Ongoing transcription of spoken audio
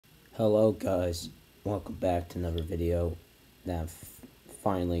Hello guys, welcome back to another video that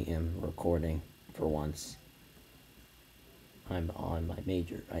finally am recording for once. I'm on my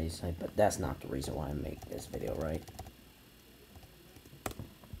major eyesight, but that's not the reason why I'm making this video, right?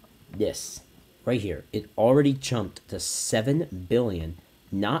 This, right here, it already jumped to 7 billion,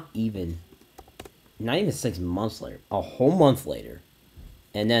 not even 6 months later, a whole month later,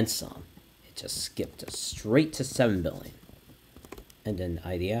 and then some. It just skipped straight to 7 billion. And then the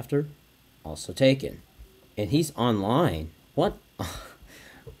ID after, also taken. And he's online. What?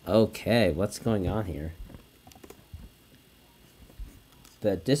 Okay, what's going on here?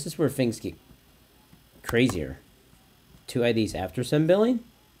 But this is where things get crazier. 2 IDs after 7 billion?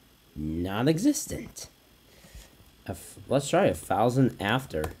 Non-existent. Let's try 1,000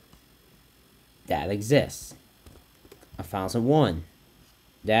 after. That exists. 1,001.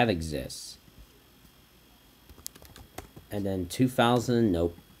 That exists. And then 2,000,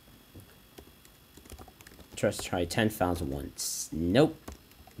 nope. Let's try 10,000 once. Nope.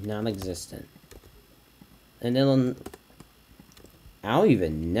 Non-existent. And then I don't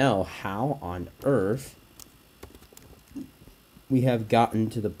even know how on earth we have gotten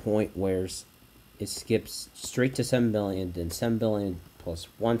to the point where it skips straight to 7 billion, then 7 billion plus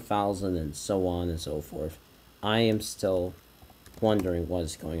 1,000, and so on and so forth. I am still wondering what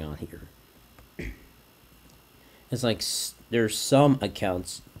is going on here. It's like there's some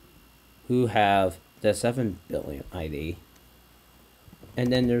accounts who have the 7 billion ID,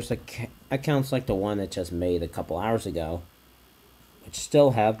 and then there's accounts like the one that just made a couple hours ago, which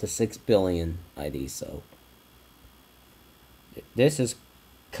still have the 6 billion ID. So this is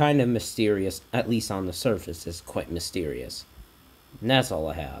kind of mysterious, at least on the surface. It's quite mysterious, and that's all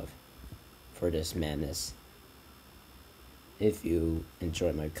I have for this madness. If you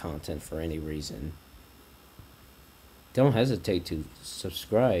enjoy my content for any reason, don't hesitate to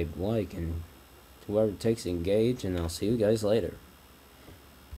subscribe, like, and whoever takes engage, and I'll see you guys later.